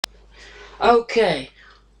Okay,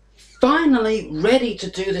 finally ready to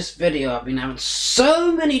do this video. I've been having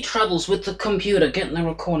so many troubles with the computer getting the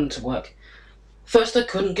recording to work. First I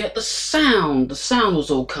couldn't get the sound was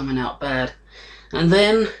all coming out bad. And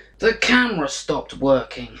then the camera stopped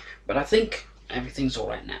working. But I think everything's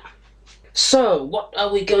alright now. So, what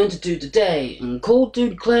are we going to do today in Cool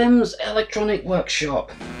Dude Clem's Electronic Workshop?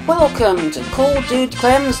 Welcome to Cool Dude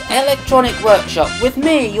Clem's Electronic Workshop with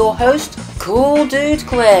me, your host, Cool Dude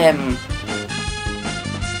Clem.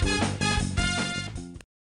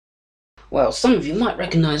 Well, some of you might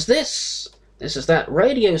recognise this. This is that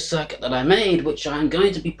radio circuit that I made, which I'm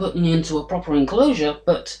going to be putting into a proper enclosure,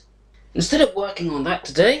 but instead of working on that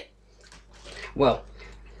today, well,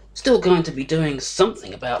 still going to be doing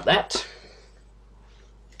something about that.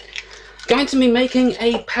 Going to be making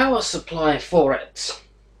a power supply for it.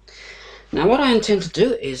 Now what I intend to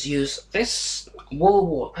do is use this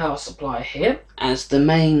wall-wart power supply here as the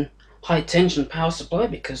main high tension power supply,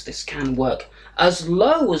 because this can work as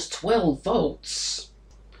low as 12 volts.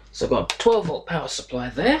 So I've got a 12 volt power supply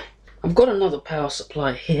there. I've got another power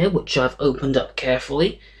supply here which I've opened up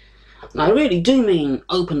carefully. And I really do mean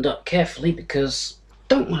opened up carefully because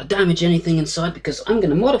don't want to damage anything inside, because I'm going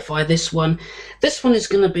to modify this one. This one is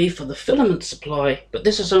going to be for the filament supply, but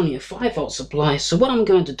this is only a 5 volt supply. So what I'm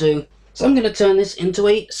going to do is I'm going to turn this into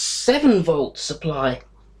a 7 volt supply,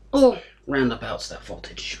 or roundabouts that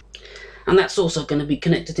voltage. And that's also going to be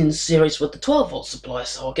connected in series with the 12 volt supply,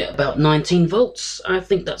 so I'll get about 19 volts. I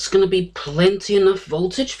think that's going to be plenty enough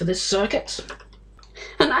voltage for this circuit.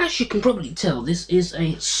 And as you can probably tell, this is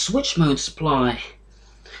a switch mode supply.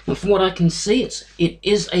 And from what I can see, it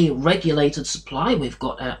is a regulated supply. We've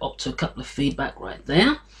got our opto coupler feedback right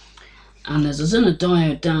there. And there's a Zener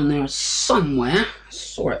diode down there somewhere. I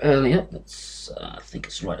saw it earlier, but I think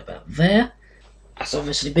it's right about there. That's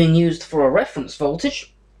obviously being used for a reference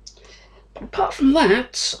voltage. But apart from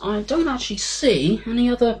that, I don't actually see any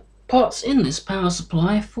other parts in this power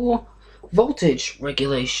supply for voltage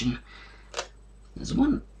regulation. There's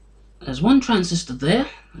one transistor there.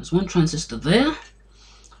 There's one transistor there.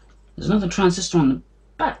 There's another transistor on the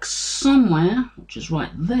back somewhere, which is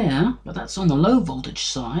right there, but that's on the low voltage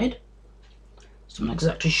side. So I'm not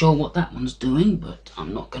exactly sure what that one's doing, but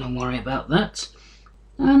I'm not going to worry about that.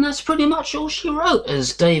 And that's pretty much all she wrote,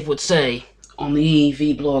 as Dave would say on the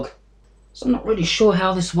EV blog. So I'm not really sure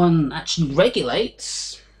how this one actually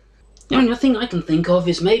regulates. The only thing I can think of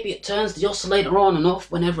is maybe it turns the oscillator on and off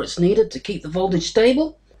whenever it's needed to keep the voltage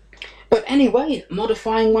stable. But anyway,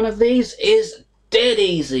 modifying one of these is dead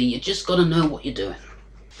easy. You just got to know what you're doing.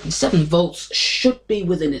 And 7 volts should be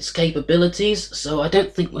within its capabilities, so I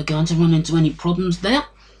don't think we're going to run into any problems there.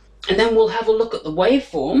 And then we'll have a look at the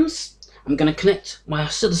waveforms. I'm going to connect my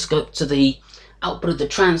oscilloscope to the output of the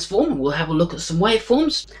transformer. We'll have a look at some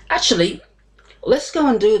waveforms. Actually, let's go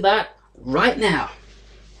and do that right now.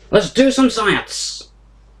 Let's do some science.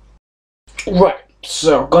 Right,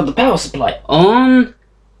 so I've got the power supply on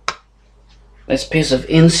this piece of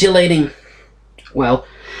insulating. Well,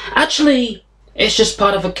 actually, it's just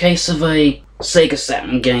part of a case of a Sega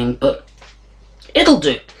Saturn game, but it'll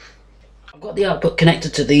do. I've got the output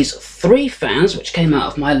connected to these 3 fans, which came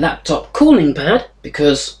out of my laptop cooling pad,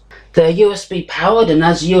 because they're USB powered, and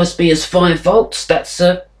as USB is 5 volts, that's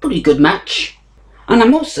a pretty good match. And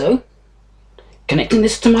I'm also connecting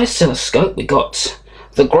this to my oscilloscope. We got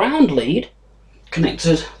the ground lead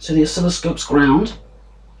connected to the oscilloscope's ground.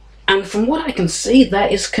 And from what I can see,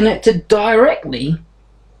 that is connected directly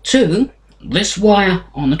to this wire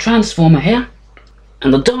on the transformer here.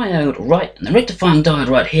 And the diode and the rectifying diode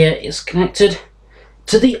right here is connected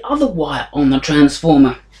to the other wire on the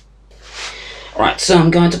transformer. Right, so I'm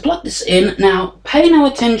going to plug this in. Now, pay no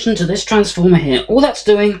attention to this transformer here. All that's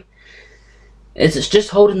doing is it's just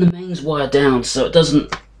holding the mains wire down so it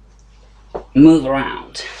doesn't move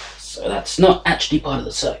around. So that's not actually part of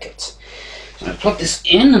the circuit. So I'll plug this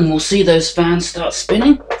in and we'll see those fans start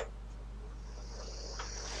spinning.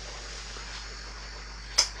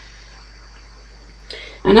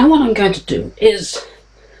 And now what I'm going to do is,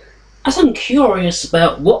 as I'm curious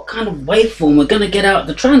about what kind of waveform we're going to get out of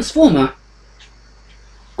the transformer,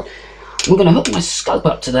 we're going to hook my scope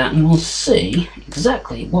up to that and we'll see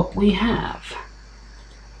exactly what we have.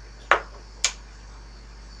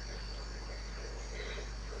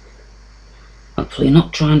 Hopefully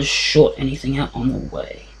not trying to short anything out on the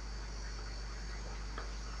way.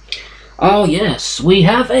 Oh yes, we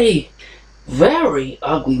have a very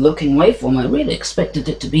ugly looking waveform. I really expected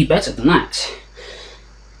it to be better than that.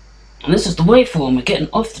 And this is the waveform we're getting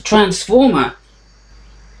off the transformer.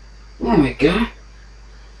 There we go.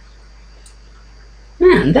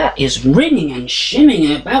 Man, that is ringing and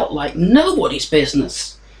shimming about like nobody's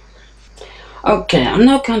business. Okay, I'm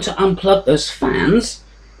now going to unplug those fans,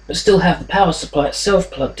 but still have the power supply itself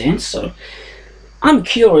plugged in, so I'm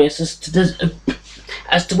curious as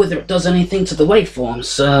to whether it does anything to the waveform,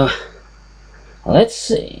 so let's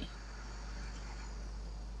see.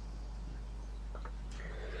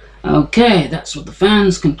 Okay, that's with the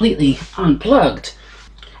fans completely unplugged.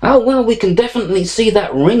 Oh well, we can definitely see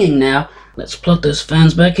that ringing now. Let's plug those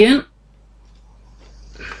fans back in.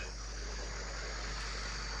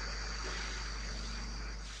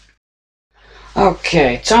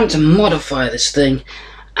 Okay, time to modify this thing.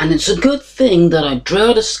 And it's a good thing that I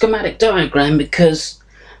drew a schematic diagram, because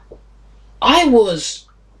I was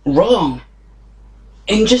wrong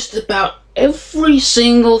in just about every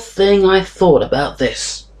single thing I thought about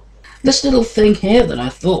this. This little thing here that I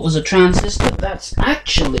thought was a transistor, that's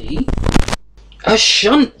actually a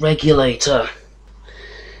shunt regulator.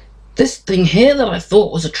 This thing here that I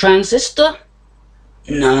thought was a transistor,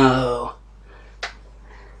 no,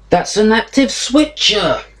 that's an active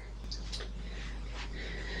switcher.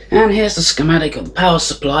 And here's the schematic of the power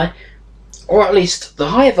supply, or at least the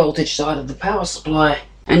high voltage side of the power supply.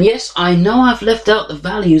 And yes, I know I've left out the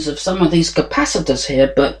values of some of these capacitors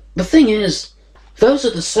here, but the thing is, those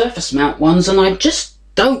are the surface mount ones, and I just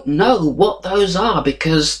don't know what those are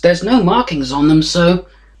because there's no markings on them, so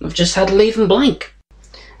I've just had to leave them blank.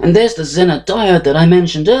 And there's the Zener diode that I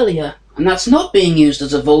mentioned earlier, and that's not being used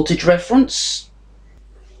as a voltage reference.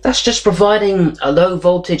 That's just providing a low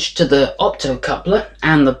voltage to the optocoupler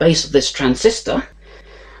and the base of this transistor.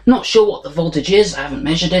 Not sure what the voltage is, I haven't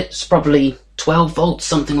measured it. It's probably 12 volts,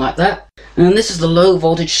 something like that. And this is the low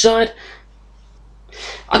voltage side.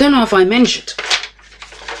 I don't know if I mentioned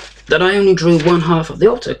that I only drew one half of the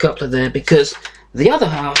optocoupler there, because the other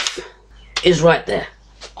half is right there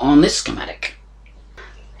on this schematic.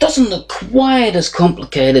 Doesn't look quite as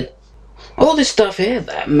complicated. All this stuff here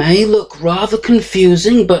that may look rather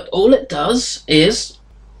confusing, but all it does is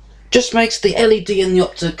just makes the LED in the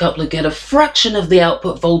optocoupler get a fraction of the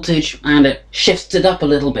output voltage, and it shifts it up a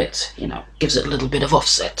little bit, you know, gives it a little bit of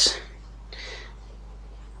offset.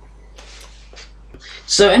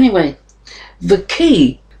 So anyway, the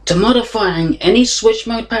key to modifying any switch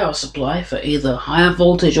mode power supply for either higher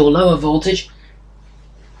voltage or lower voltage,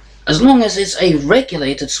 as long as it's a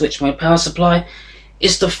regulated switch mode power supply,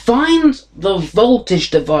 is to find the voltage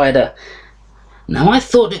divider. Now I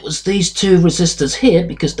thought it was these two resistors here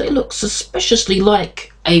because they look suspiciously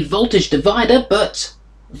like a voltage divider, but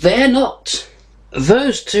they're not.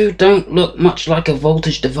 Those two don't look much like a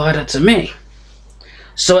voltage divider to me.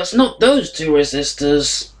 So it's not those two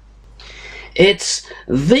resistors. It's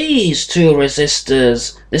these two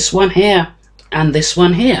resistors, this one here and this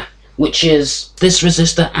one here, which is this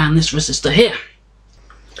resistor and this resistor here.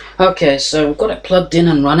 Okay, so we've got it plugged in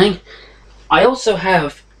and running. I also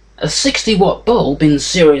have a 60 watt bulb in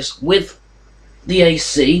series with the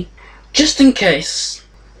AC, just in case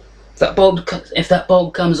that bulb, if that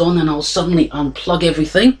bulb comes on, then I'll suddenly unplug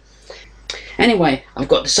everything. Anyway, I've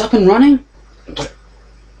got this up and running.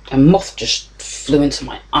 A moth just flew into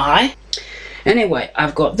my eye. Anyway,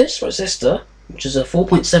 I've got this resistor, which is a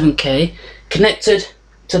 4.7K, connected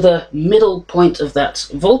to the middle point of that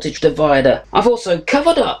voltage divider. I've also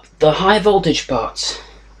covered up the high voltage parts.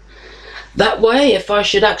 That way, if I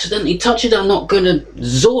should accidentally touch it, I'm not going to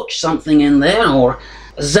zorch something in there or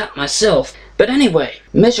zap myself. But anyway,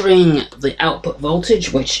 measuring the output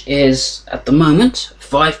voltage, which is at the moment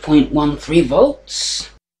 5.13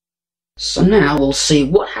 volts. So now we'll see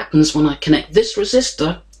what happens when I connect this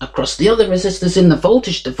resistor across the other resistors in the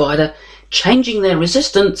voltage divider, changing their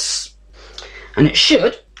resistance, and it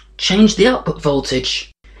should change the output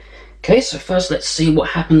voltage. Okay, so first let's see what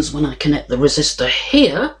happens when I connect the resistor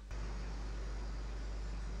here.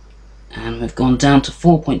 And we've gone down to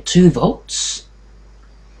 4.2 volts.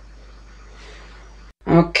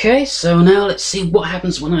 Okay, so now let's see what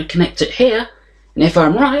happens when I connect it here. And if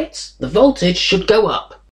I'm right, the voltage should go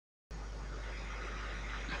up.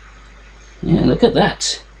 Yeah, look at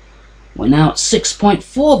that. We're now at 6.4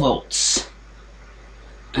 volts.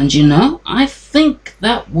 And you know, I think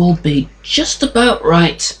that will be just about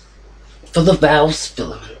right for the valve's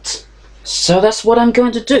filament. So that's what I'm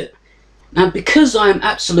going to do. Now, because I'm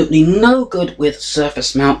absolutely no good with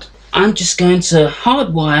surface mount, I'm just going to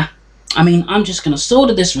I'm just going to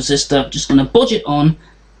solder this resistor, just going to bodge it on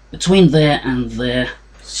between there and there,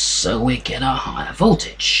 so we get our higher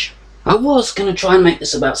voltage. I was going to try and make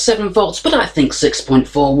this about 7 volts, but I think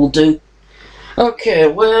 6.4 will do. Okay,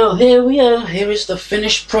 well, here we are. Here is the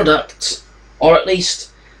finished product, or at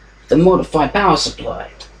least the modified power supply.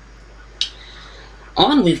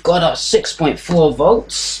 On we've got our 6.4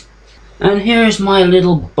 volts. And here is my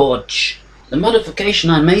little bodge. The modification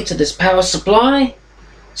I made to this power supply.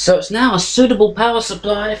 So it's now a suitable power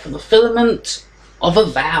supply for the filament of a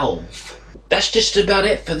valve. That's just about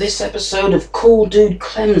it for this episode of Cool Dude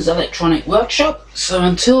Clem's Electronic Workshop. So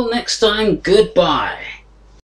until next time, goodbye.